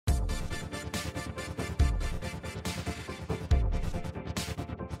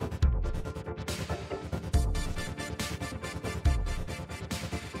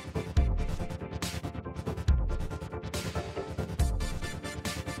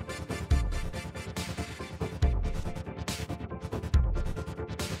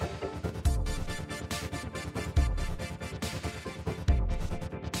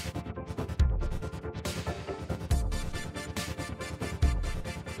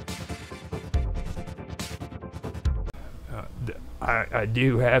I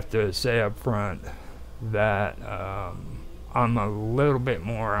do have to say up front that I'm a little bit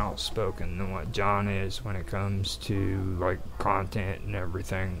more outspoken than what John is when it comes to like content and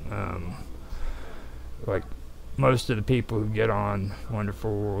everything. Like most of the people who get on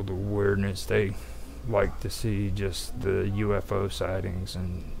Wonderful World of Weirdness, they like to see just the UFO sightings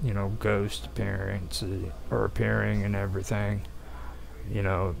and, you know, ghost appearances or appearing and everything, you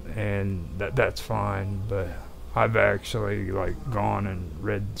know, and that's fine. But I've actually like gone and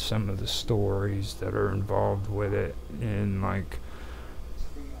read some of the stories that are involved with it and like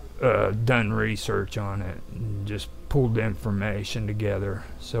done research on it and just pulled information together.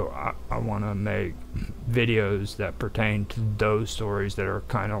 So I want to make videos that pertain to those stories that are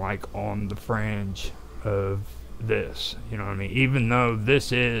kind of like on the fringe of this, you know what I mean? Even though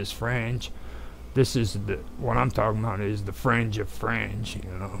this is fringe, this is what I'm talking about is the fringe of fringe,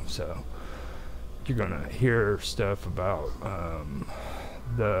 you know. So you're gonna hear stuff about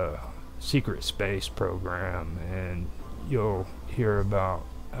the secret space program, and you'll hear about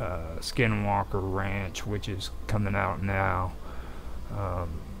Skinwalker Ranch, which is coming out now,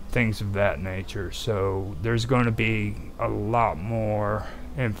 things of that nature. So there's going to be a lot more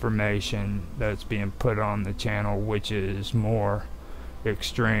information that's being put on the channel, which is more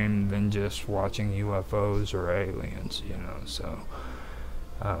extreme than just watching UFOs or aliens, you know. So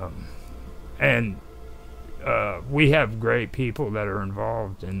and we have great people that are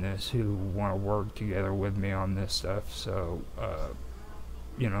involved in this who want to work together with me on this stuff. So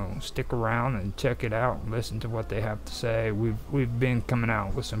you know, stick around and check it out and listen to what they have to say. We've been coming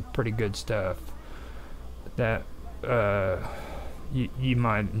out with some pretty good stuff that you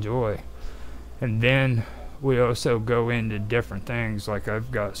might enjoy. And then we also go into different things. Like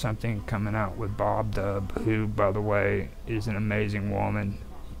I've got something coming out with bobdub, who, by the way, is an amazing woman.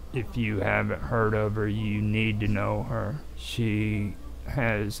 If you haven't heard of her, you need to know her. She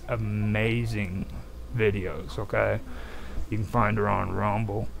has amazing videos, okay? You can find her on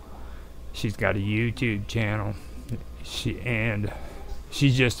Rumble. She's got a YouTube channel.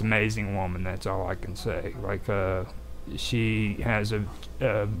 She's just an amazing woman. That's all I can say. Like she has a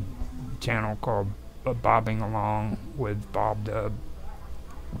channel called Bobbing Along with bobdub.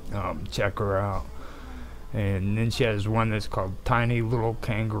 Check her out. And then she has one that's called Tiny Little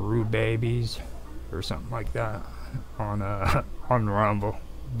Kangaroo Babies or something like that on Rumble.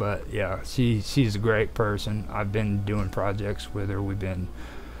 But yeah, she's a great person. I've been doing projects with her. We've been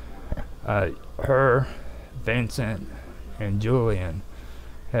her, Vincent, and Julian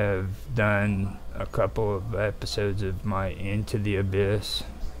have done a couple of episodes of my Into the Abyss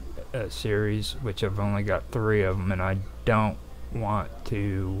series, which I've only got 3 of them, and I don't want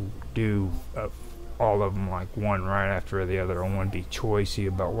to do all of them like one right after the other. I want to be choicy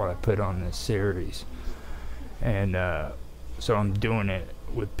about what I put on this series, and so I'm doing it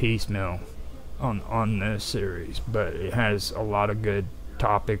with piecemeal on this series. But it has a lot of good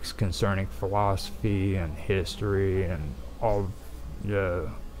topics concerning philosophy and history and all the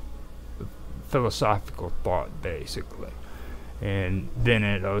philosophical thought, basically. And then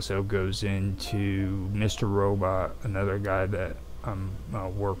it also goes into Mr. Robot, another guy that I'm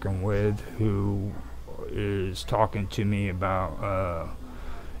working with, who is talking to me about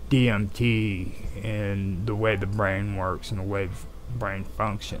DMT and the way the brain works and the way the brain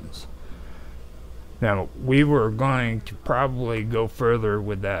functions. Now, we were going to probably go further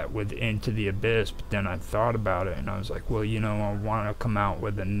with that with Into the Abyss, but then I thought about it and I was like, well, you know, I want to come out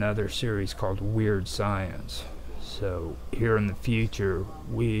with another series called Weird Science. So here in the future,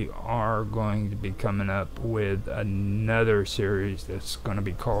 we are going to be coming up with another series that's going to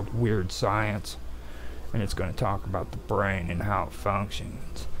be called Weird Science, and it's going to talk about the brain and how it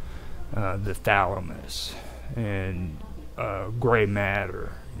functions, the thalamus, and gray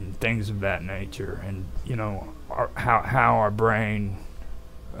matter, and things of that nature, and you know, how our brain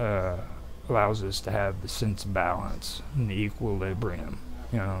allows us to have the sense of balance and the equilibrium,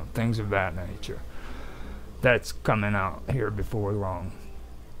 you know, things of that nature. That's coming out here before long.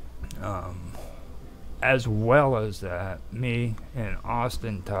 As well as that, me and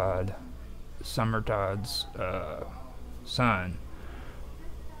Austin Todd, Summer Todd's son,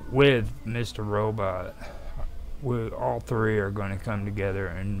 with Mr. Robot, we all 3 are going to come together,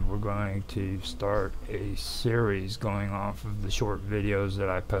 and we're going to start a series going off of the short videos that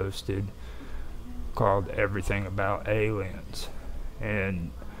I posted called Everything About Aliens.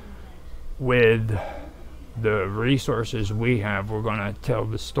 And with the resources we have, we're going to tell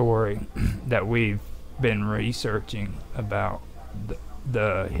the story that we've been researching about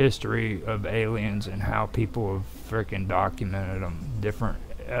the history of aliens and how people have freaking documented them, different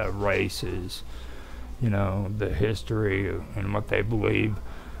races, you know, the history and what they believe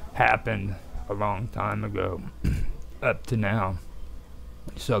happened a long time ago up to now.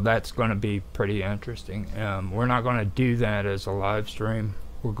 So that's going to be pretty interesting. We're not going to do that as a live stream.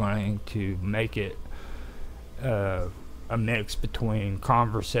 We're going to make it a mix between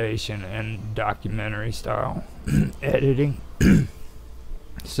conversation and documentary style editing.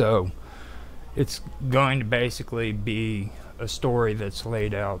 So it's going to basically be a story that's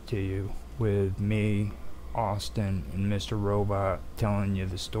laid out to you with me, Austin, and Mr. Robot telling you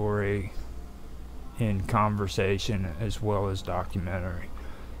the story in conversation as well as documentary.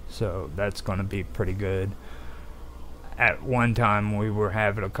 So that's going to be pretty good. At one time we were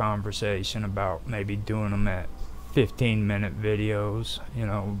having a conversation about maybe doing them at 15-minute videos, you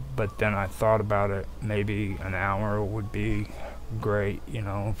know, but then I thought about it, maybe an hour would be great, you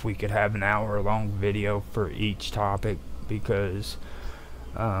know, if we could have an hour-long video for each topic, because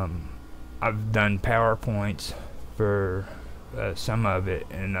I've done PowerPoints for some of it,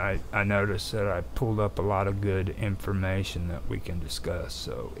 and I noticed that I pulled up a lot of good information that we can discuss,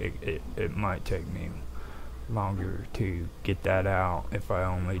 so it might take me longer to get that out if I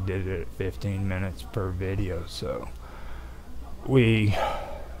only did it at 15 minutes per video. So we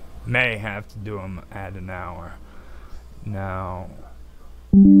may have to do them at an hour. Now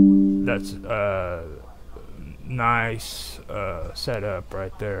that's nice setup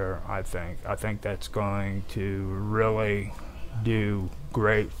right there. I think that's going to really do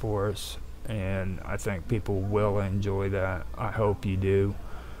great for us, and I think people will enjoy that. I hope you do.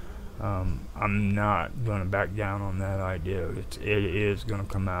 I'm not going to back down on that idea. It is going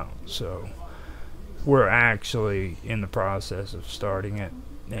to come out. So we're actually in the process of starting it,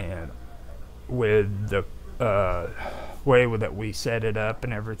 and with the way that we set it up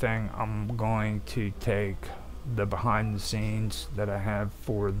and everything, I'm going to take the behind the scenes that I have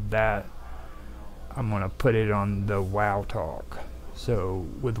for that. I'm going to put it on the WWOW Talk. So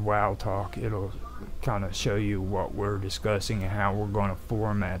with WWOW Talk, it'll kind of show you what we're discussing and how we're going to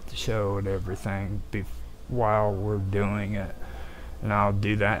format the show and everything while we're doing it. And I'll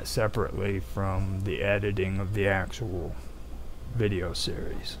do that separately from the editing of the actual video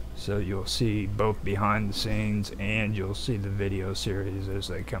series. So you'll see both behind the scenes and you'll see the video series as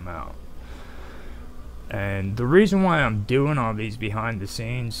they come out. And the reason why I'm doing all these behind the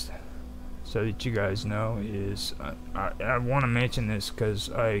scenes, so that you guys know, is I want to mention this because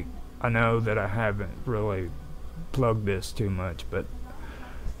I know that I haven't really plugged this too much, but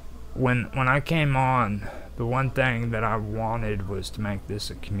when I came on, the one thing that I wanted was to make this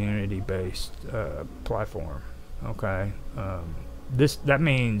a community-based platform. Okay, that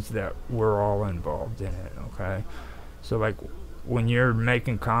means that we're all involved in it. Okay, so like when you're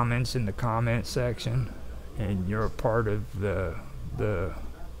making comments in the comment section and you're a part of the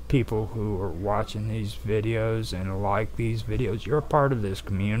people who are watching these videos and like these videos, you're a part of this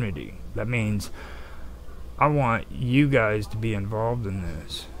community. That means I want you guys to be involved in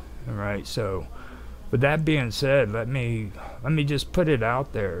this. Alright, so with that being said, let me just put it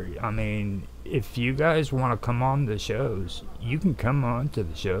out there. I mean, if you guys want to come on the shows, you can come on to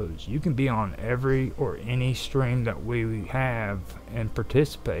the shows. You can be on every or any stream that we have and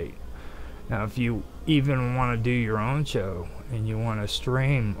participate. Now, if you even want to do your own show and you want to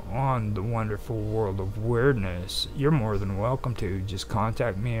stream on the wonderful world of weirdness, you're more than welcome to. Just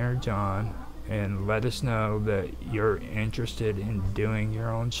contact me or John and let us know that you're interested in doing your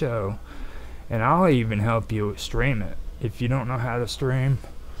own show, and I'll even help you stream it. If you don't know how to stream,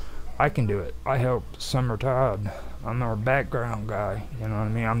 I can do it. I help Summer Todd. I'm our background guy, you know what I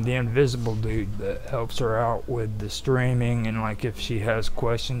mean? I'm the invisible dude that helps her out with the streaming, and like if she has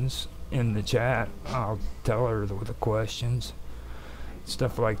questions in the chat, I'll tell her the questions,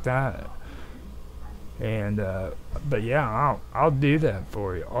 stuff like that. And but yeah, I'll do that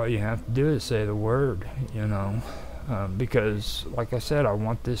for you. All you have to do is say the word, you know, because like I said, I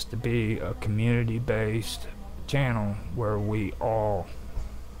want this to be a community-based channel where we all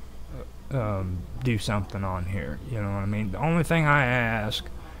do something on here, you know what I mean? The only thing I ask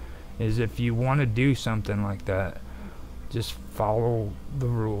is if you want to do something like that, just follow the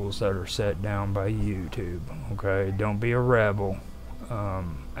rules that are set down by YouTube, okay? Don't be a rebel.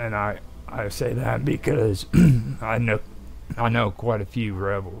 And I say that because I know quite a few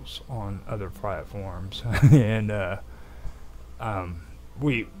rebels on other platforms, and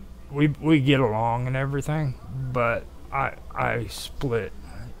we get along and everything, but I split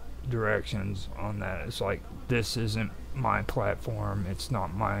directions on that. It's like, this isn't my platform. It's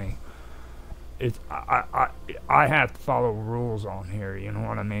not my. I have to follow rules on here. You know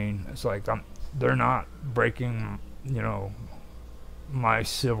what I mean? It's like they're not breaking, you know, my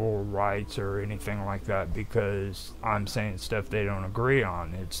civil rights or anything like that because I'm saying stuff they don't agree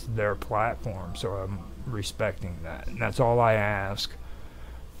on. It's their platform, so I'm respecting that. And that's all I ask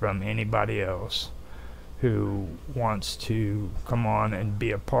from anybody else who wants to come on and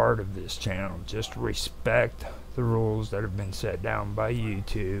be a part of this channel. Just respect the rules that have been set down by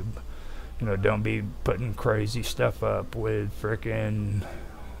YouTube. You know, don't be putting crazy stuff up with frickin'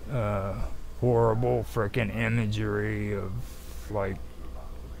 horrible frickin' imagery of like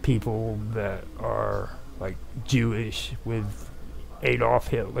people that are like Jewish with Adolf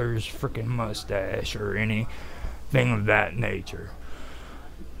Hitler's frickin' mustache or anything of that nature,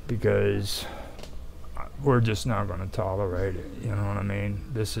 because we're just not going to tolerate it. You know what I mean?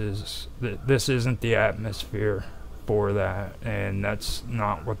 This isn't the atmosphere for that, and that's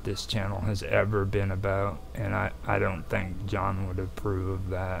not what this channel has ever been about, and I don't think John would approve of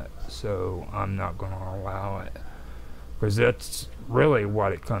that, so I'm not going to allow it, because that's really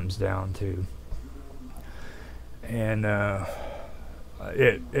what it comes down to. And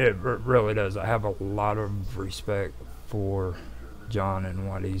it really does. I have a lot of respect for John and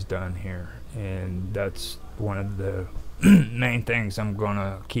what he's done here, and that's one of the main things I'm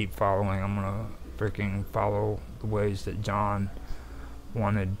gonna keep following. I'm gonna freaking follow the ways that John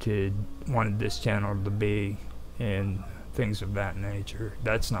wanted this channel to be and things of that nature.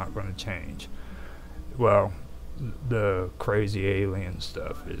 That's not going to change. Well, the crazy alien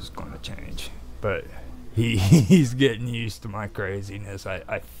stuff is going to change, but he's getting used to my craziness.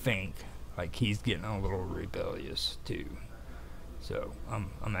 I think like he's getting a little rebellious too. So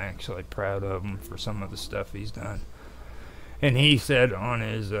I'm actually proud of him for some of the stuff he's done. And he said on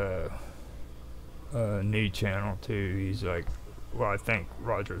his new channel too, he's like, well, I think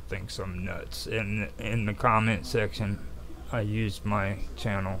Roger thinks I'm nuts. In the comment section, I used my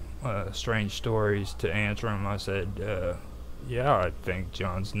channel, Strange Stories, to answer him. I said, yeah, I think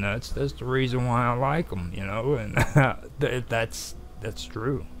John's nuts. That's the reason why I like him, you know, and that's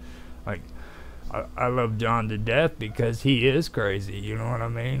true. Like, I love John to death because he is crazy, you know what I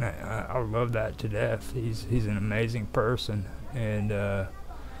mean? I love that to death. He's an amazing person, and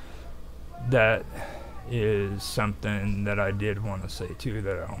that is something that I did want to say too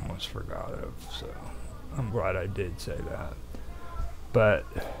that I almost forgot of, so I'm glad I did say that. But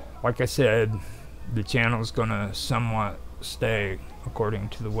like I said, the channel is gonna somewhat stay according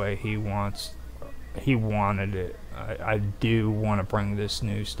to the way he wanted it. I do want to bring this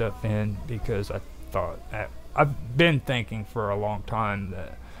new stuff in because I thought I've been thinking for a long time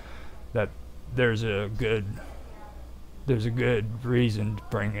that there's a good reason to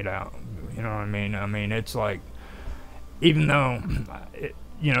bring it out. You know what I mean? I mean, it's like, even though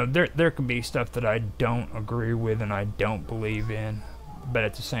you know, there could be stuff that I don't agree with and I don't believe in, but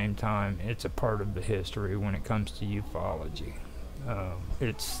at the same time, it's a part of the history when it comes to ufology.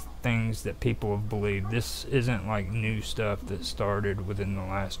 It's things that people have believed. This isn't like new stuff that started within the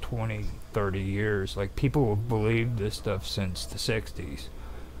last 20-30 years. Like, people have believed this stuff since the 60s,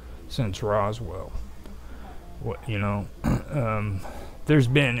 since Roswell. What, you know, there's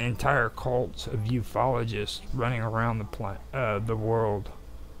been entire cults of ufologists running around the world,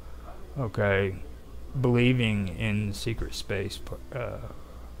 okay, believing in the secret space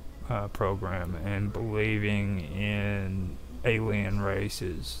program and believing in alien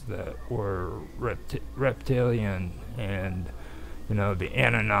races that were reptilian, and, you know, the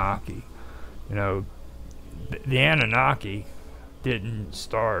Anunnaki. You know, the Anunnaki didn't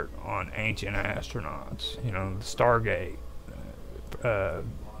start on ancient astronauts. You know, the Stargate,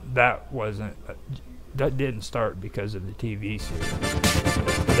 that didn't start because of the TV series.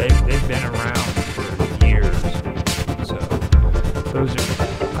 They've been around for years. So those are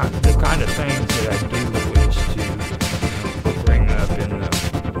the kind of things that I do wish to bring up in the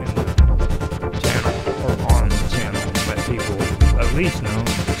channel, or on the channel, and let people at least know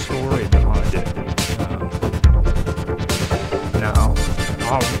the story behind it. Now,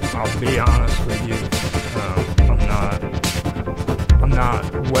 I'll be honest with you. I'm not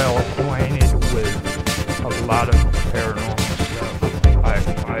well acquainted with a lot of paranormal stuff.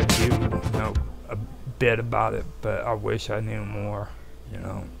 I do know a bit about it, but I wish I knew more. You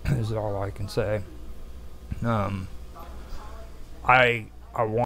know, is all I can say. I want